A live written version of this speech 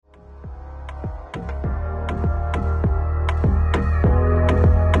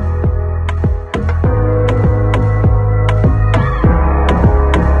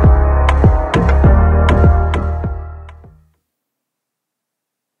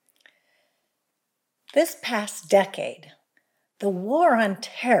This past decade, the war on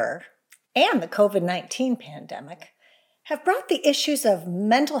terror and the COVID-19 pandemic have brought the issues of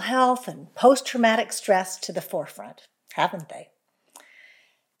mental health and post-traumatic stress to the forefront, haven't they?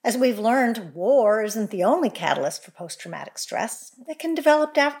 As we've learned, war isn't the only catalyst for post-traumatic stress. It can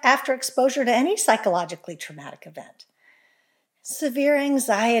develop after exposure to any psychologically traumatic event. Severe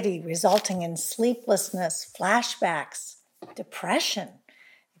anxiety resulting in sleeplessness, flashbacks, depression,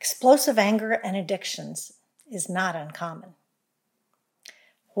 explosive anger, and addictions is not uncommon.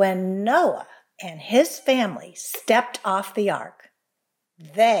 When Noah and his family stepped off the ark,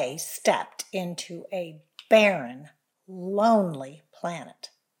 they stepped into a barren, lonely planet.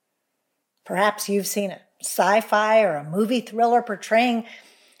 Perhaps you've seen a sci-fi or a movie thriller portraying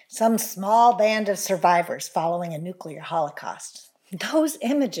some small band of survivors following a nuclear holocaust. Those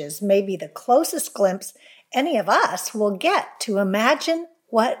images may be the closest glimpse any of us will get to imagine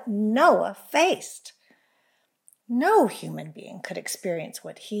what Noah faced. No human being could experience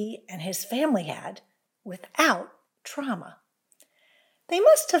what he and his family had without trauma. They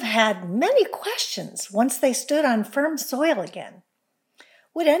must have had many questions once they stood on firm soil again.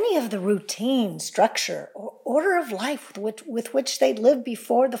 Would any of the routine, structure, or order of life with which they lived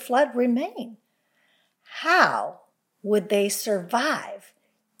before the flood remain? How would they survive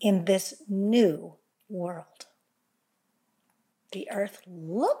in this new world? The earth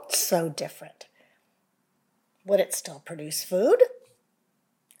looked so different. Would it still produce food?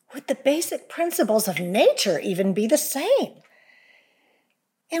 Would the basic principles of nature even be the same?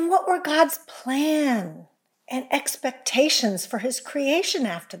 And what were God's plan and expectations for his creation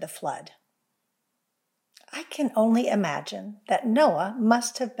after the flood? I can only imagine that Noah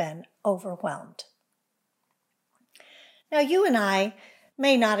must have been overwhelmed. Now, you and I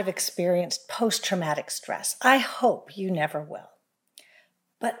may not have experienced post-traumatic stress. I hope you never will.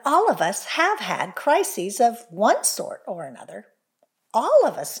 But all of us have had crises of one sort or another. All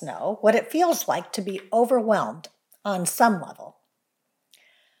of us know what it feels like to be overwhelmed on some level.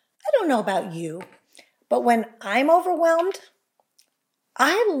 I don't know about you, but when I'm overwhelmed,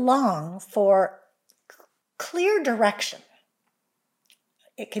 I long for clear direction.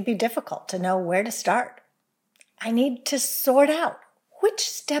 It can be difficult to know where to start. I need to sort out which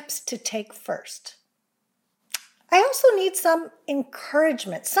steps to take first. I also need some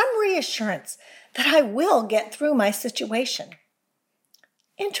encouragement, some reassurance that I will get through my situation.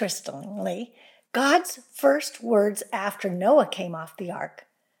 Interestingly, God's first words after Noah came off the ark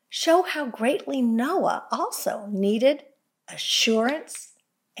show how greatly Noah also needed assurance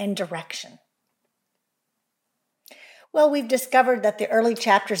and direction. Well, we've discovered that the early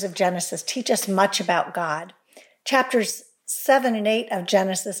chapters of Genesis teach us much about God. Chapters 7 and 8 of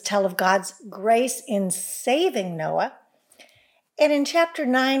Genesis tell of God's grace in saving Noah. And in chapter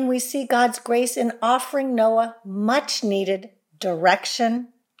 9, we see God's grace in offering Noah much needed direction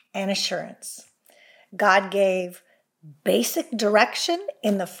and assurance. God gave basic direction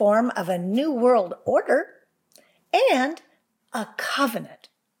in the form of a new world order and a covenant,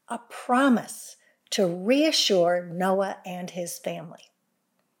 a promise to reassure Noah and his family.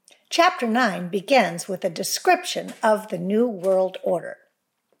 Chapter 9 begins with a description of the new world order.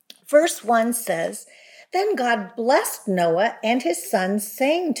 Verse 1 says, "Then God blessed Noah and his sons,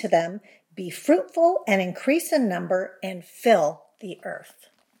 saying to them, 'Be fruitful and increase in number and fill the earth.'"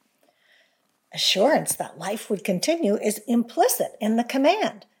 Assurance that life would continue is implicit in the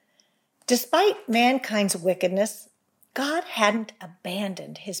command. Despite mankind's wickedness, God hadn't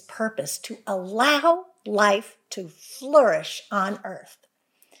abandoned his purpose to allow life to flourish on earth.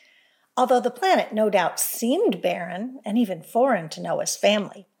 Although the planet no doubt seemed barren and even foreign to Noah's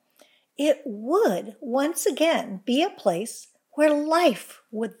family, it would once again be a place where life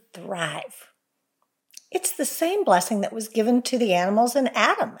would thrive. It's the same blessing that was given to the animals and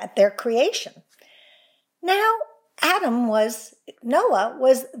Adam at their creation. Now, Noah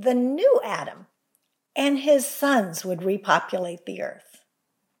was the new Adam, and his sons would repopulate the earth.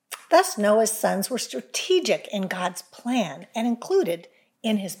 Thus, Noah's sons were strategic in God's plan and included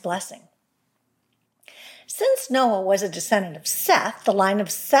in his blessing. Since Noah was a descendant of Seth, the line of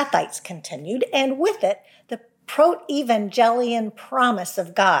Sethites continued, and with it, the proto-evangelion promise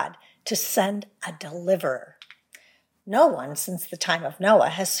of God to send a deliverer. No one since the time of Noah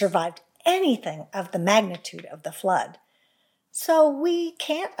has survived anything of the magnitude of the flood. So we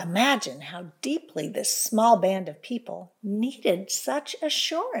can't imagine how deeply this small band of people needed such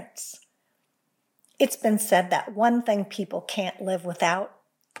assurance. It's been said that one thing people can't live without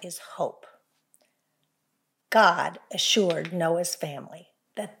is hope. God assured Noah's family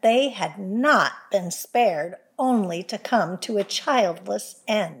that they had not been spared only to come to a childless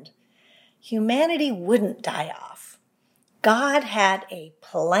end. humanity wouldn't die off. God had a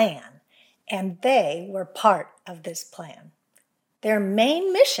plan, and they were part of this plan. Their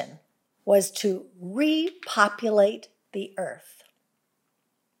main mission was to repopulate the earth.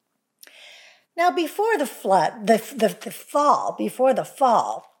 Now, before the flood, before the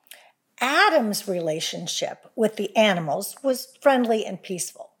fall, Adam's relationship with the animals was friendly and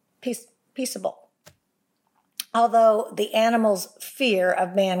peaceable. Although the animals' fear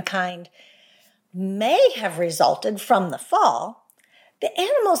of mankind may have resulted from the fall, the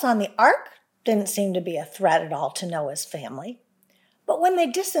animals on the ark didn't seem to be a threat at all to Noah's family. But when they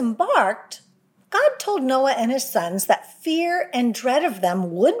disembarked, God told Noah and his sons that fear and dread of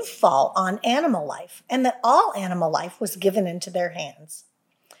them would fall on animal life, and that all animal life was given into their hands.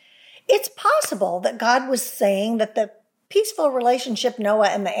 It's possible that God was saying that the peaceful relationship Noah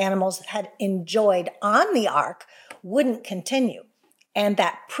and the animals had enjoyed on the ark wouldn't continue, and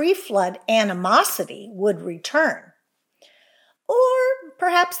that pre-flood animosity would return. Or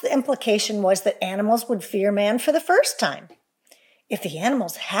perhaps the implication was that animals would fear man for the first time. If the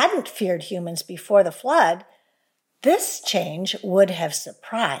animals hadn't feared humans before the flood, this change would have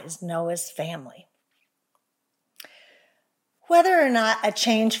surprised Noah's family. Whether or not a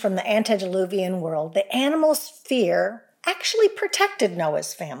change from the antediluvian world, the animals' fear actually protected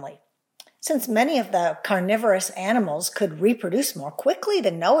Noah's family. Since many of the carnivorous animals could reproduce more quickly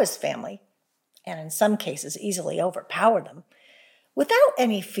than Noah's family, and in some cases easily overpower them, without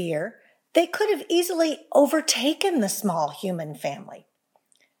any fear, they could have easily overtaken the small human family.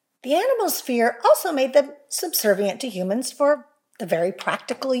 The animals' fear also made them subservient to humans for the very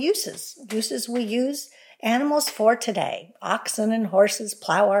practical uses we use animals for today. Oxen and horses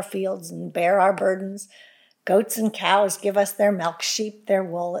plow our fields and bear our burdens. Goats and cows give us their milk, sheep their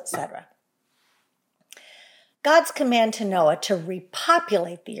wool, etc. God's command to Noah to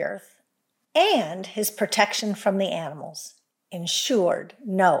repopulate the earth and his protection from the animals ensured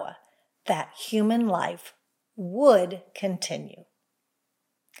Noah that human life would continue.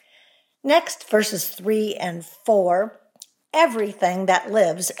 Next, verses 3 and 4, everything that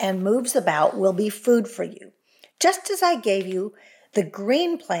lives and moves about will be food for you. Just as I gave you the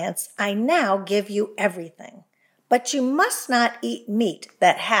green plants, I now give you everything. But you must not eat meat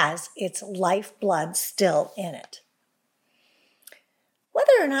that has its lifeblood still in it.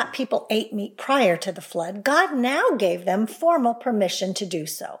 Whether or not people ate meat prior to the flood, God now gave them formal permission to do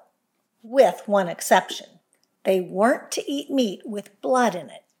so, with one exception. They weren't to eat meat with blood in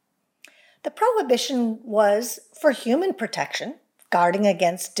it. The prohibition was for human protection, guarding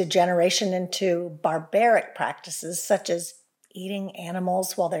against degeneration into barbaric practices such as eating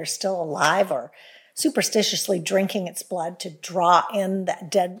animals while they're still alive or superstitiously drinking its blood to draw in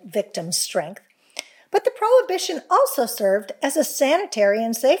that dead victim's strength. But the prohibition also served as a sanitary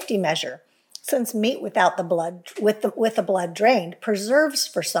and safety measure, since meat without the blood, with the blood drained, preserves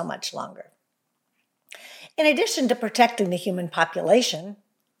for so much longer. In addition to protecting the human population,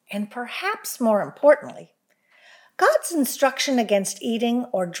 and perhaps more importantly, God's instruction against eating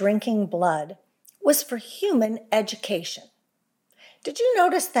or drinking blood was for human education. Did you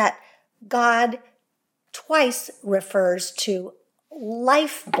notice that God twice refers to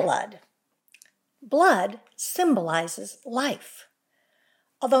lifeblood? Blood symbolizes life.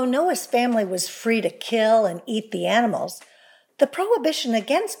 Although Noah's family was free to kill and eat the animals, the prohibition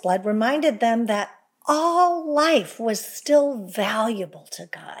against blood reminded them that all life was still valuable to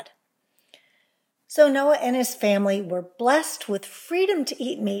God. So Noah and his family were blessed with freedom to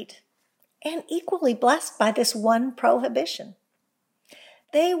eat meat and equally blessed by this one prohibition.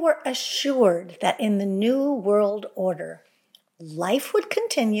 They were assured that in the new world order, life would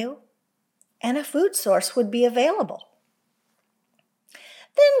continue and a food source would be available.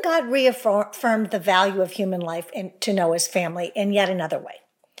 Then God reaffirmed the value of human life to Noah's family in yet another way.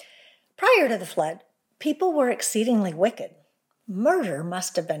 Prior to the flood, people were exceedingly wicked. Murder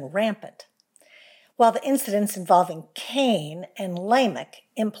must have been rampant. While the incidents involving Cain and Lamech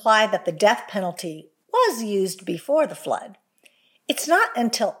imply that the death penalty was used before the flood, it's not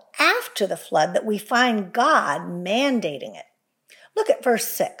until after the flood that we find God mandating it. Look at verse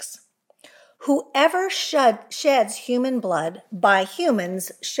 6. Whoever sheds human blood, by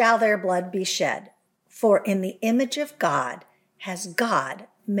humans shall their blood be shed. For in the image of God has God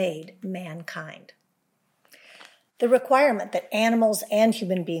made mankind. The requirement that animals and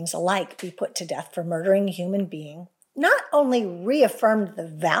human beings alike be put to death for murdering a human being not only reaffirmed the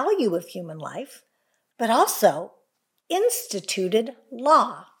value of human life, but also instituted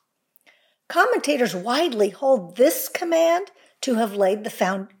law. Commentators widely hold this command to have laid the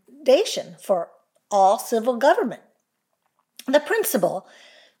foundation for all civil government. The principle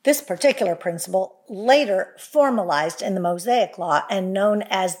This particular principle, later formalized in the Mosaic Law and known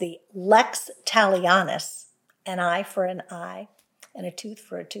as the lex talionis, an eye for an eye and a tooth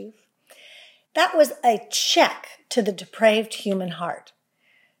for a tooth, that was a check to the depraved human heart.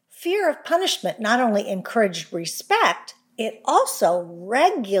 Fear of punishment not only encouraged respect, it also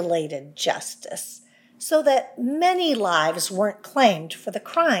regulated justice so that many lives weren't claimed for the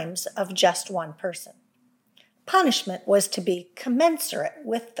crimes of just one person. Punishment was to be commensurate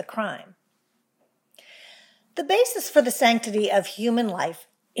with the crime. The basis for the sanctity of human life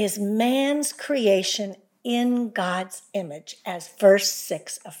is man's creation in God's image, as verse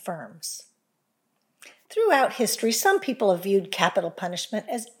 6 affirms. Throughout history, some people have viewed capital punishment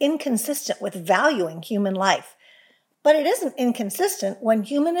as inconsistent with valuing human life, but it isn't inconsistent when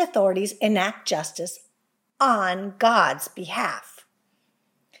human authorities enact justice on God's behalf.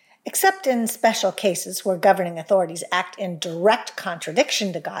 Except in special cases where governing authorities act in direct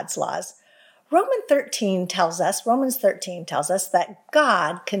contradiction to God's laws, Romans 13 tells us that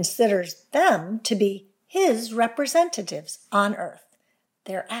God considers them to be his representatives on earth.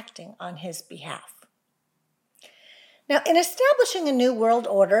 They're acting on his behalf. Now, in establishing a new world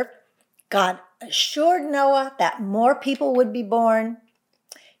order, God assured Noah that more people would be born.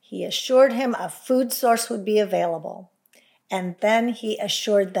 He assured him a food source would be available. And then he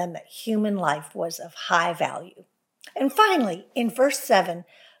assured them that human life was of high value. And finally, in verse 7,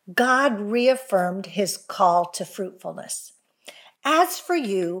 God reaffirmed his call to fruitfulness. As for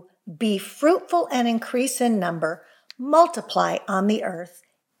you, be fruitful and increase in number, multiply on the earth,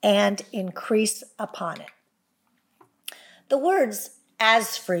 and increase upon it. The words,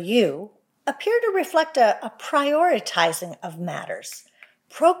 as for you, appear to reflect a prioritizing of matters.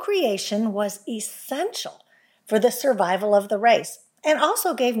 Procreation was essential for the survival of the race, and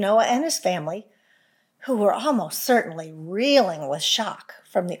also gave Noah and his family, who were almost certainly reeling with shock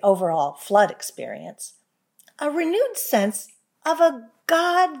from the overall flood experience, a renewed sense of a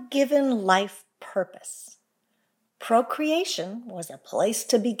God-given life purpose. Procreation was a place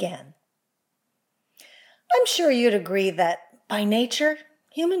to begin. I'm sure you'd agree that by nature,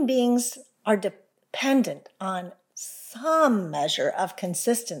 human beings are dependent on some measure of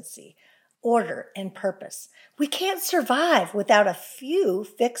consistency, order, and purpose. We can't survive without a few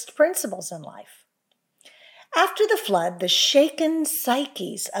fixed principles in life. After the flood, the shaken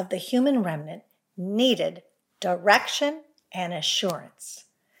psyches of the human remnant needed direction and assurance.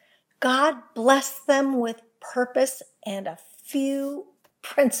 God blessed them with purpose and a few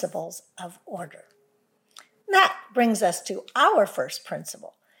principles of order. That brings us to our first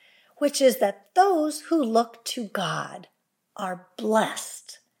principle, which is that those who look to God are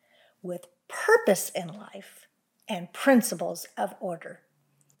blessed with purpose in life and principles of order.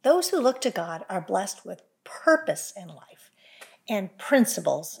 Those who look to God are blessed with purpose in life and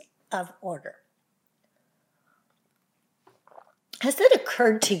principles of order. Has it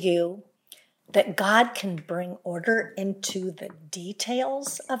occurred to you that God can bring order into the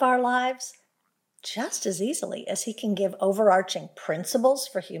details of our lives just as easily as he can give overarching principles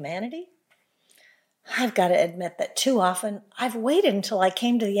for humanity? I've got to admit that too often I've waited until I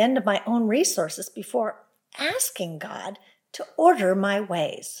came to the end of my own resources before asking God to order my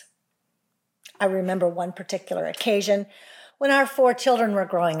ways. I remember one particular occasion when our 4 children were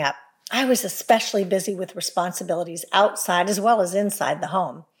growing up. I was especially busy with responsibilities outside as well as inside the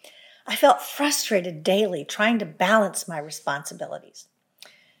home. I felt frustrated daily trying to balance my responsibilities.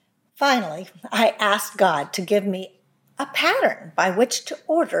 Finally, I asked God to give me a pattern by which to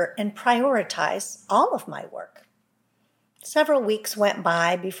order and prioritize all of my work. Several weeks went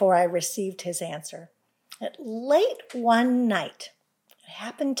by before I received his answer. Late one night, it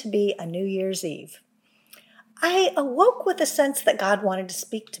happened to be a New Year's Eve, I awoke with a sense that God wanted to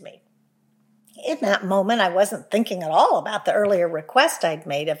speak to me. In that moment, I wasn't thinking at all about the earlier request I'd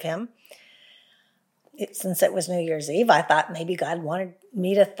made of him. Since it was New Year's Eve, I thought maybe God wanted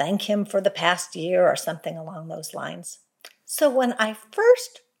me to thank him for the past year or something along those lines. So when I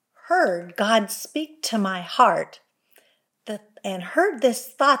first heard God speak to my heart and heard this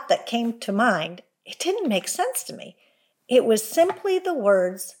thought that came to mind, it didn't make sense to me. It was simply the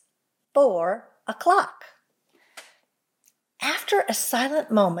words, 4 o'clock. After a silent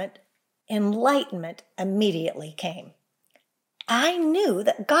moment, enlightenment immediately came. I knew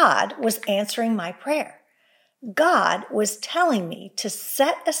that God was answering my prayer. God was telling me to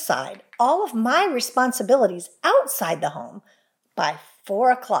set aside all of my responsibilities outside the home by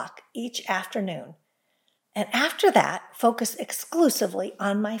 4 o'clock each afternoon. And after that, focus exclusively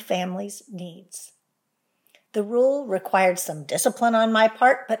on my family's needs. The rule required some discipline on my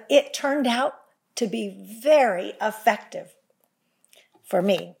part, but it turned out to be very effective. for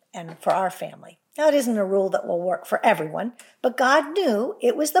me and for our family. Now, it isn't a rule that will work for everyone, but God knew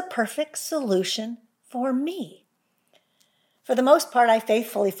it was the perfect solution for me. For the most part, I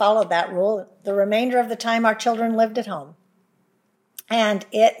faithfully followed that rule the remainder of the time our children lived at home. And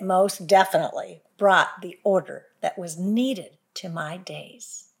it most definitely brought the order that was needed to my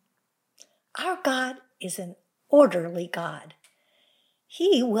days. Our God is an orderly God.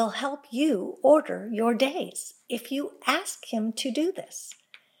 He will help you order your days if you ask Him to do this.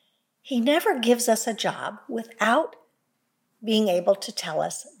 He never gives us a job without being able to tell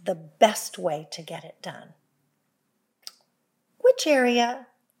us the best way to get it done. Which area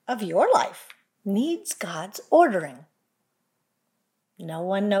of your life needs God's ordering? No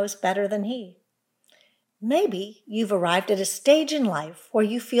one knows better than He. Maybe you've arrived at a stage in life where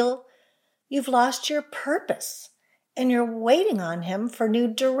you feel you've lost your purpose and you're waiting on Him for new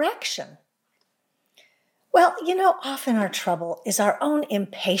direction. Well, often our trouble is our own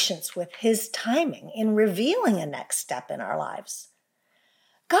impatience with His timing in revealing a next step in our lives.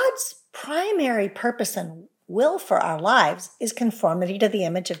 God's primary purpose and will for our lives is conformity to the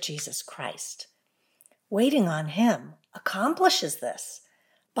image of Jesus Christ. Waiting on Him accomplishes this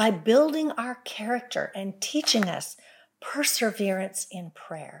by building our character and teaching us perseverance in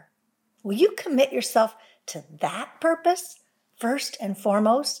prayer. Will you commit yourself to that purpose first and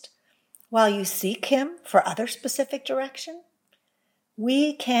foremost while you seek Him for other specific direction?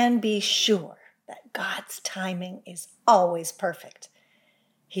 We can be sure that God's timing is always perfect.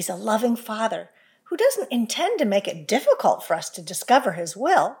 He's a loving Father who doesn't intend to make it difficult for us to discover His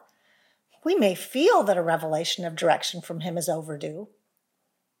will. We may feel that a revelation of direction from Him is overdue,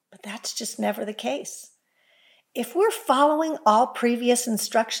 but that's just never the case. If we're following all previous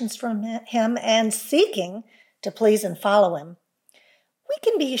instructions from Him and seeking to please and follow Him, we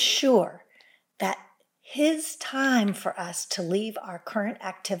can be sure that His time for us to leave our current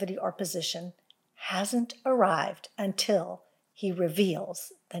activity or position hasn't arrived until He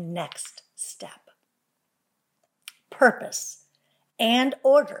reveals the next step. Purpose and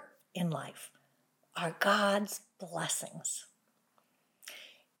order in life are God's blessings.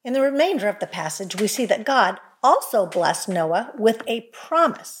 In the remainder of the passage, we see that God also blessed Noah with a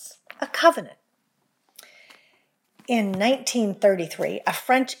promise, a covenant. In 1933, a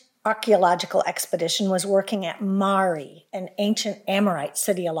French archaeological expedition was working at Mari, an ancient Amorite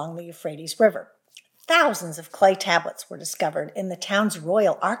city along the Euphrates River. Thousands of clay tablets were discovered in the town's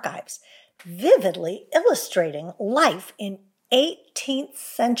royal archives, vividly illustrating life in 18th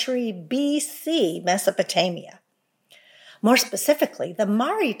century BC Mesopotamia. More specifically, the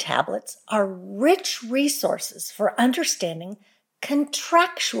Mari tablets are rich resources for understanding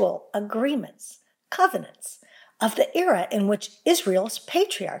contractual agreements, covenants, of the era in which Israel's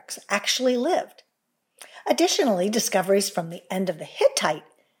patriarchs actually lived. Additionally, discoveries from the end of the Hittite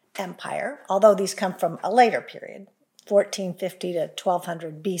Empire, although these come from a later period, 1450 to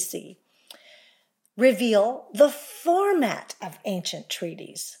 1200 BC, reveal the format of ancient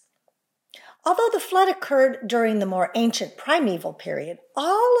treaties. Although the flood occurred during the more ancient primeval period,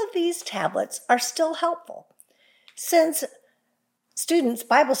 all of these tablets are still helpful, since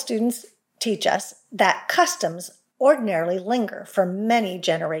Bible students teach us that customs ordinarily linger for many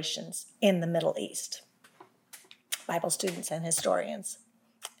generations in the Middle East. Bible students and historians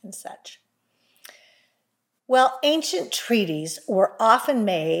and such. Well, ancient treaties were often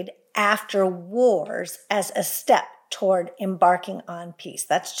made after wars as a step toward embarking on peace.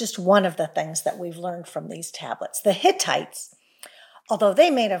 That's just one of the things that we've learned from these tablets. The Hittites, although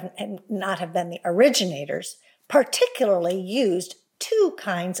they may not have been the originators, particularly used two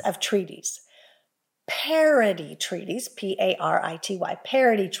kinds of treaties. Parity treaties, P-A-R-I-T-Y,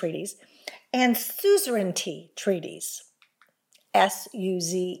 parity treaties, and suzerainty treaties,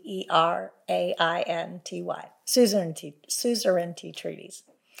 S-U-Z-E-R-A-I-N-T-Y, suzerainty treaties.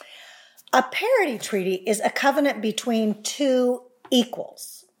 A parity treaty is a covenant between two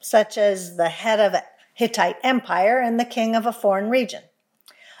equals, such as the head of a Hittite empire and the king of a foreign region.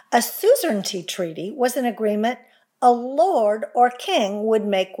 A suzerainty treaty was an agreement a lord or king would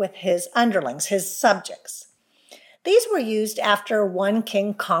make with his underlings, his subjects. These were used after one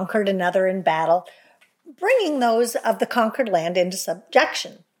king conquered another in battle, bringing those of the conquered land into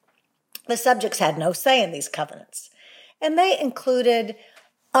subjection. The subjects had no say in these covenants, and they included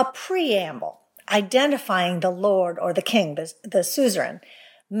a preamble identifying the lord or the king, the suzerain,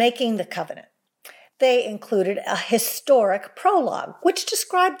 making the covenant. They included a historic prologue, which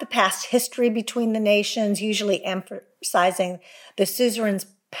described the past history between the nations, usually emphasizing the suzerain's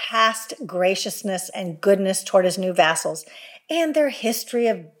past graciousness and goodness toward his new vassals, and their history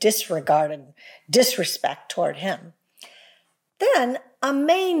of disregard and disrespect toward him. Then, a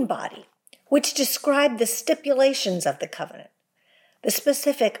main body, which described the stipulations of the covenant, the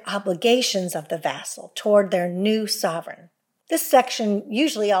specific obligations of the vassal toward their new sovereign. This section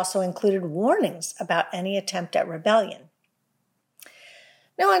usually also included warnings about any attempt at rebellion.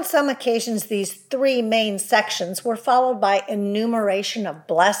 Now, on some occasions, these three main sections were followed by enumeration of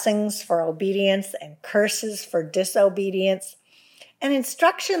blessings for obedience and curses for disobedience, an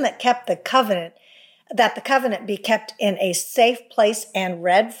instruction that the covenant be kept in a safe place and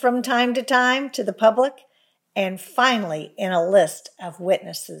read from time to time to the public, and finally in a list of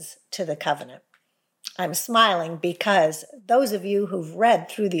witnesses to the covenant. I'm smiling because those of you who've read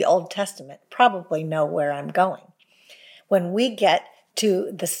through the Old Testament probably know where I'm going. When we get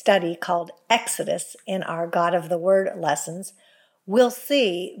to the study called Exodus in our God of the Word lessons, we'll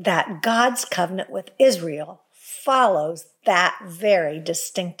see that God's covenant with Israel follows that very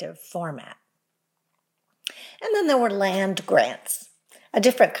distinctive format. And then there were land grants, a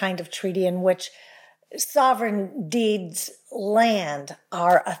different kind of treaty in which sovereign deeds land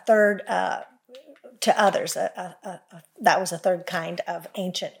are a third to others. That was a third kind of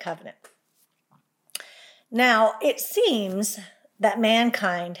ancient covenant. Now, it seems that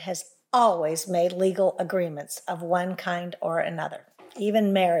mankind has always made legal agreements of one kind or another.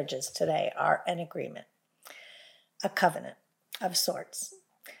 Even marriages today are an agreement, a covenant of sorts.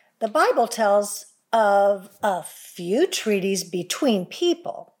 The Bible tells of a few treaties between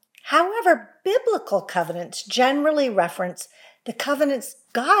people. However, biblical covenants generally reference the covenants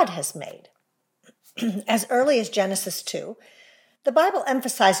God has made. As early as Genesis 2, the Bible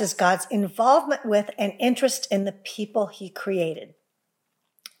emphasizes God's involvement with and interest in the people he created.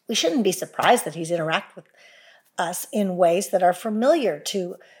 We shouldn't be surprised that he's interacted with us in ways that are familiar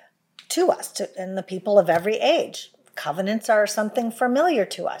to us and the people of every age. Covenants are something familiar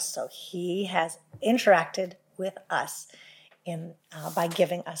to us, so he has interacted with us by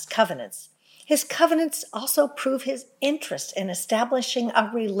giving us covenants. His covenants also prove his interest in establishing a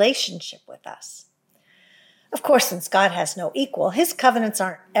relationship with us. Of course, since God has no equal, his covenants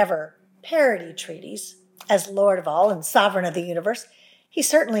aren't ever parity treaties. As Lord of all and sovereign of the universe, he's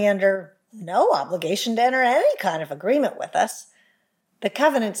certainly under no obligation to enter any kind of agreement with us. The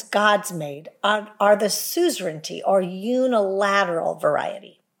covenants God's made are the suzerainty or unilateral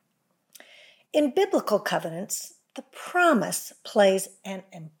variety. In biblical covenants, the promise plays an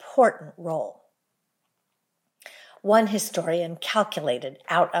important role. One historian calculated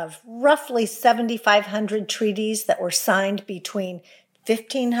out of roughly 7,500 treaties that were signed between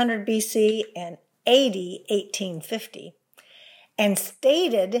 1500 BC and 1850, and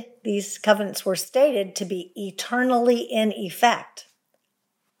these covenants were stated to be eternally in effect.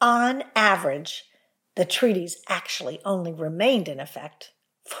 On average, the treaties actually only remained in effect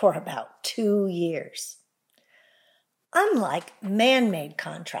for about 2 years. Unlike man-made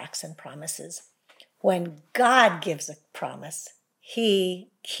contracts and promises, when God gives a promise,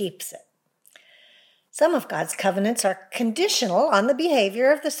 he keeps it. Some of God's covenants are conditional on the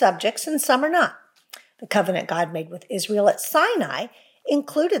behavior of the subjects and some are not. The covenant God made with Israel at Sinai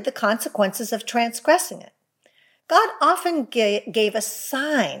included the consequences of transgressing it. God often gave a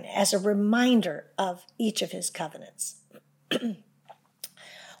sign as a reminder of each of his covenants.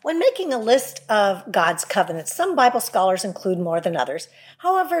 When making a list of God's covenants, some Bible scholars include more than others.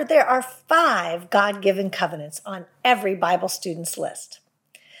 However, there are 5 God-given covenants on every Bible student's list.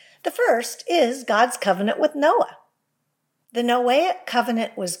 The first is God's covenant with Noah. The Noahic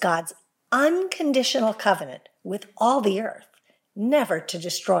covenant was God's unconditional covenant with all the earth, never to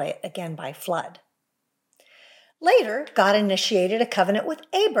destroy it again by flood. Later, God initiated a covenant with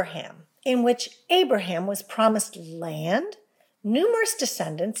Abraham, in which Abraham was promised land, numerous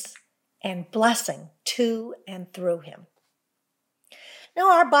descendants, and blessing to and through him.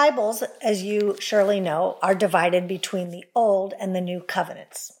 Now, our Bibles, as you surely know, are divided between the Old and the New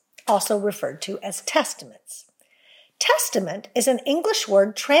Covenants, also referred to as Testaments. Testament is an English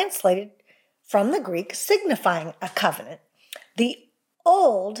word translated from the Greek signifying a covenant. The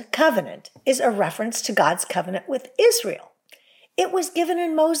Old Covenant is a reference to God's covenant with Israel. It was given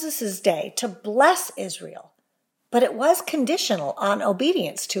in Moses' day to bless Israel, but it was conditional on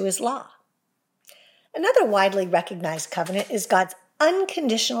obedience to his law. Another widely recognized covenant is God's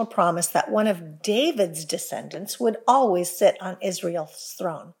unconditional promise that one of David's descendants would always sit on Israel's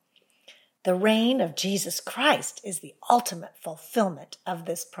throne. The reign of Jesus Christ is the ultimate fulfillment of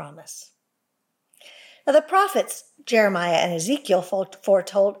this promise. Now, the prophets Jeremiah and Ezekiel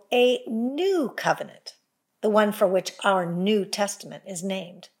foretold a new covenant, the one for which our New Testament is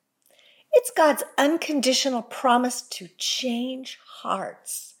named. It's God's unconditional promise to change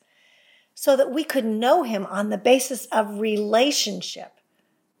hearts so that we could know him on the basis of relationship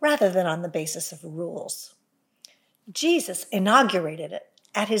rather than on the basis of rules. Jesus inaugurated it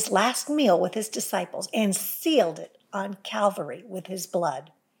at his last meal with his disciples and sealed it on Calvary with his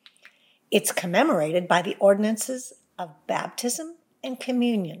blood. It's commemorated by the ordinances of baptism and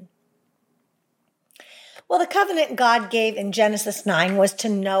communion. Well, the covenant God gave in Genesis 9 was to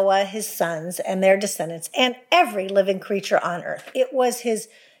Noah, his sons, and their descendants, and every living creature on earth. It was his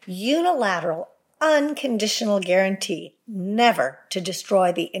unilateral, unconditional guarantee never to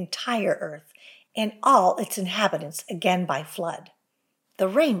destroy the entire earth and all its inhabitants again by flood. The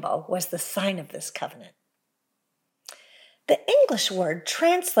rainbow was the sign of this covenant. The English word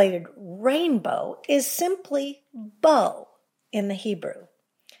translated rainbow is simply bow in the Hebrew.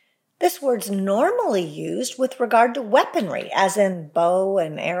 This word's normally used with regard to weaponry, as in bow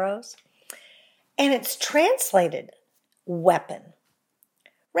and arrows, and it's translated weapon.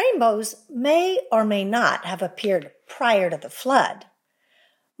 Rainbows may or may not have appeared prior to the flood.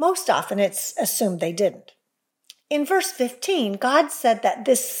 Most often it's assumed they didn't. In verse 15, God said that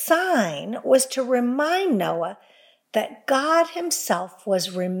this sign was to remind Noah that God himself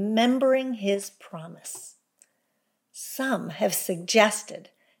was remembering his promise. Some have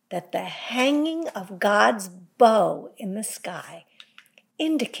suggested that the hanging of God's bow in the sky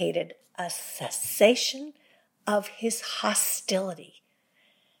indicated a cessation of his hostility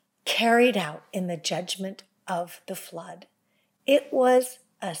carried out in the judgment of the flood. It was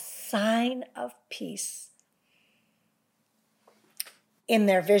a sign of peace. In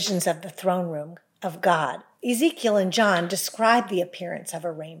their visions of the throne room of God, Ezekiel and John described the appearance of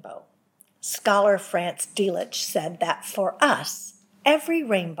a rainbow. Scholar Franz Delitzsch said that for us, every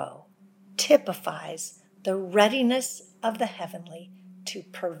rainbow typifies the readiness of the heavenly to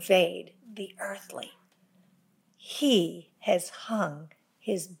pervade the earthly. He has hung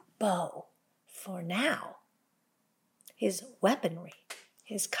his bow for now, his weaponry,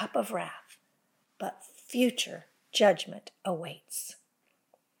 his cup of wrath, but future judgment awaits.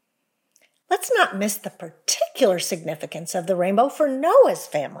 Let's not miss the particular significance of the rainbow for Noah's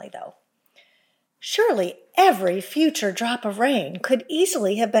family, though. Surely every future drop of rain could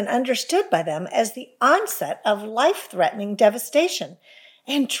easily have been understood by them as the onset of life-threatening devastation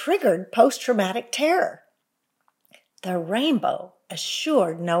and triggered post-traumatic terror. The rainbow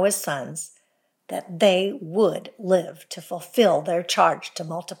assured Noah's sons that they would live to fulfill their charge to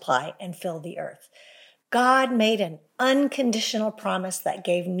multiply and fill the earth. God made an unconditional promise that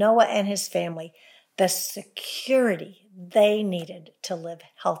gave Noah and his family the security they needed to live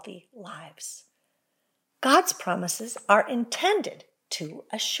healthy lives. God's promises are intended to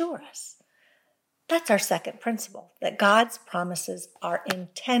assure us. That's our second principle, that God's promises are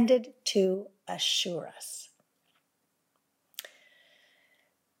intended to assure us.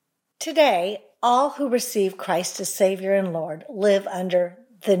 Today, all who receive Christ as Savior and Lord live under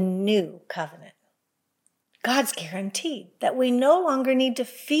the new covenant. God's guaranteed that we no longer need to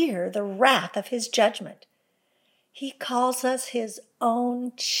fear the wrath of his judgment. He calls us his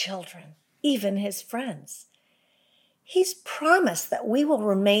own children, even his friends. He's promised that we will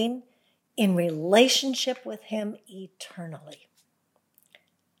remain in relationship with him eternally.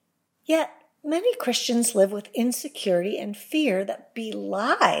 Yet, many Christians live with insecurity and fear that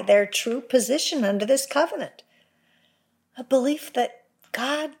belie their true position under this covenant. A belief that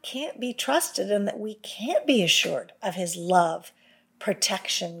God can't be trusted and that we can't be assured of his love,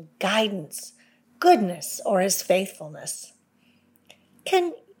 protection, guidance, goodness, or his faithfulness.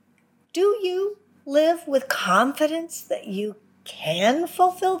 Do you live with confidence that you can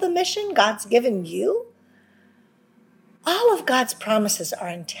fulfill the mission God's given you? All of God's promises are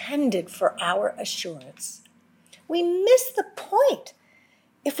intended for our assurance. We miss the point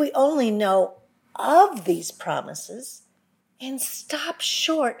if we only know of these promises and stop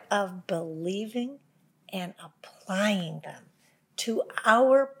short of believing and applying them to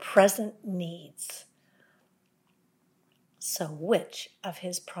our present needs. So which of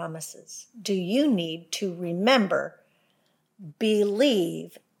his promises do you need to remember,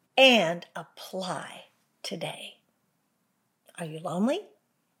 believe, and apply today? Are you lonely?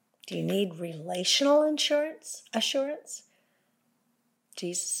 Do you need relational assurance?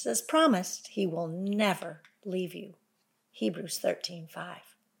 Jesus has promised he will never leave you. Hebrews 13:5.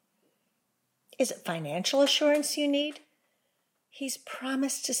 Is it financial assurance you need? He's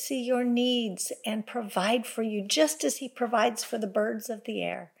promised to see your needs and provide for you just as he provides for the birds of the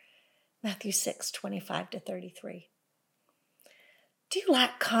air. Matthew 6:25-33. Do you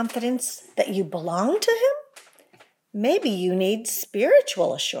lack confidence that you belong to him? Maybe you need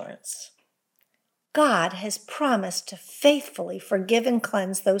spiritual assurance. God has promised to faithfully forgive and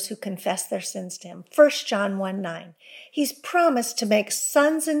cleanse those who confess their sins to him. 1 John 1:9. He's promised to make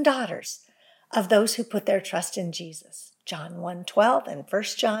sons and daughters of those who put their trust in Jesus. John 1:12 and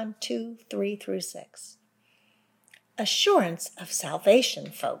 1 John 2:3-6. Assurance of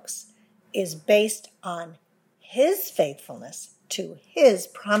salvation, folks, is based on his faithfulness to his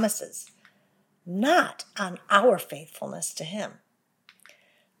promises, not on our faithfulness to him.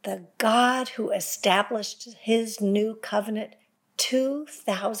 The God who established his new covenant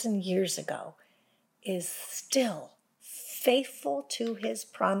 2,000 years ago is still faithful to his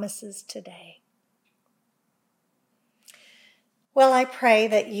promises today. Well, I pray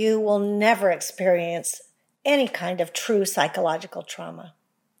that you will never experience any kind of true psychological trauma.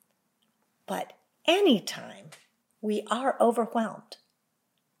 But anytime we are overwhelmed,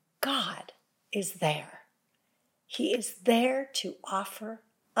 God is there. He is there to offer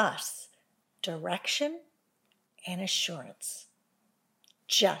us direction and assurance,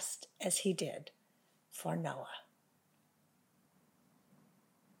 just as he did for Noah.